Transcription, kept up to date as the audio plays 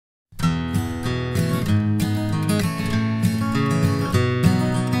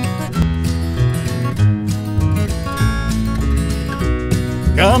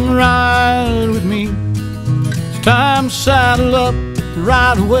Come ride with me. It's time to saddle up,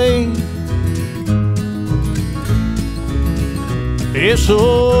 ride away. There's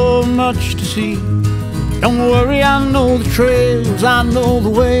so much to see. Don't worry, I know the trails, I know the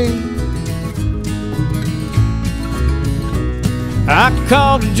way. I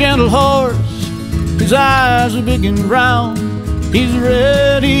called a gentle horse, his eyes are big and round. He's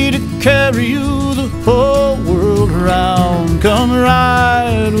ready to carry you the whole world around. Come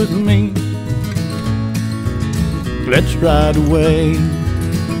ride with me, let's ride away.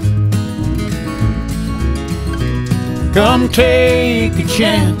 Come take a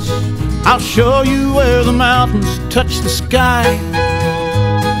chance, I'll show you where the mountains touch the sky.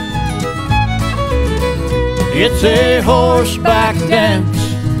 It's a horseback dance,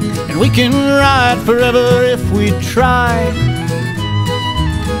 and we can ride forever if we try.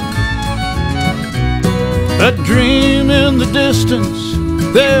 A dream in the distance,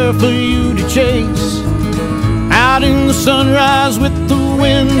 there for you to chase. Out in the sunrise with the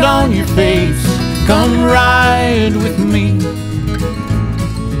wind on your face. Come ride with me,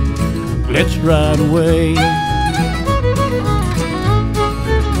 let's ride away.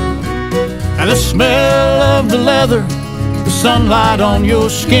 And the smell of the leather, the sunlight on your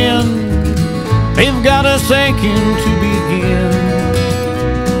skin, they've got us aching to begin.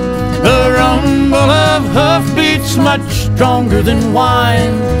 The rumble of hoofbeats much stronger than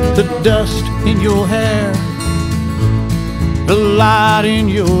wine. The dust in your hair, the light in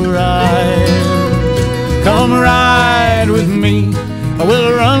your eyes. Come ride with me,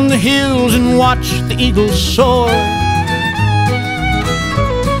 we'll run the hills and watch the eagles soar.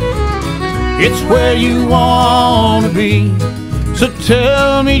 It's where you want to be, so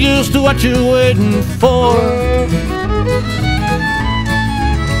tell me just what you're waiting for.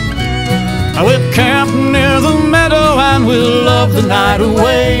 We'll camp near the meadow and we'll love the night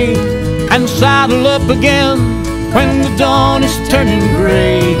away, and saddle up again when the dawn is turning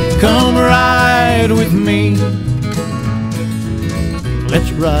gray. Come ride with me,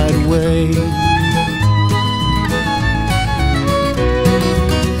 let's ride away.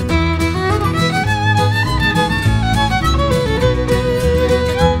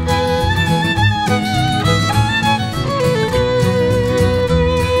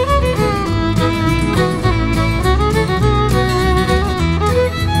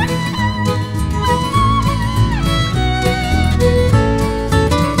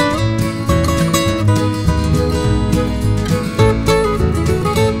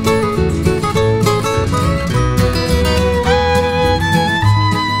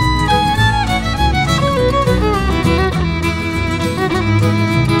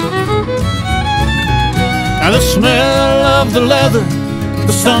 The smell of the leather,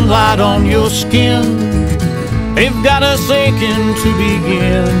 the sunlight on your skin, they've got us aching to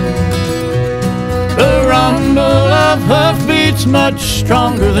begin. The rumble of hoofbeats much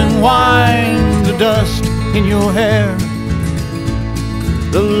stronger than wine. The dust in your hair,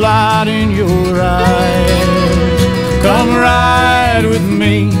 the light in your eyes. Come ride with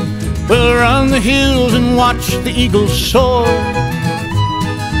me, we'll run the hills and watch the eagles soar.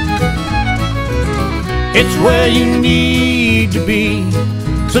 It's where you need to be,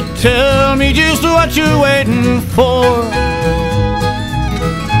 so tell me just what you're waiting for.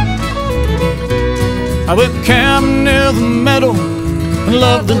 I will camp near the meadow and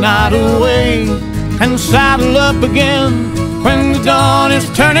love the night away, and saddle up again when the dawn is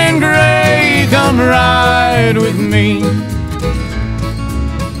turning gray. Come ride with me,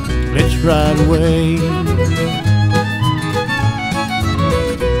 let's ride away.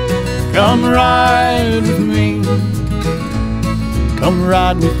 Come ride with me, come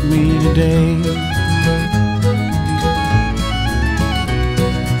ride with me today.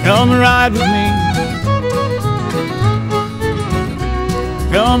 Come ride with me,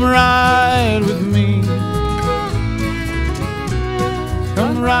 come ride with me.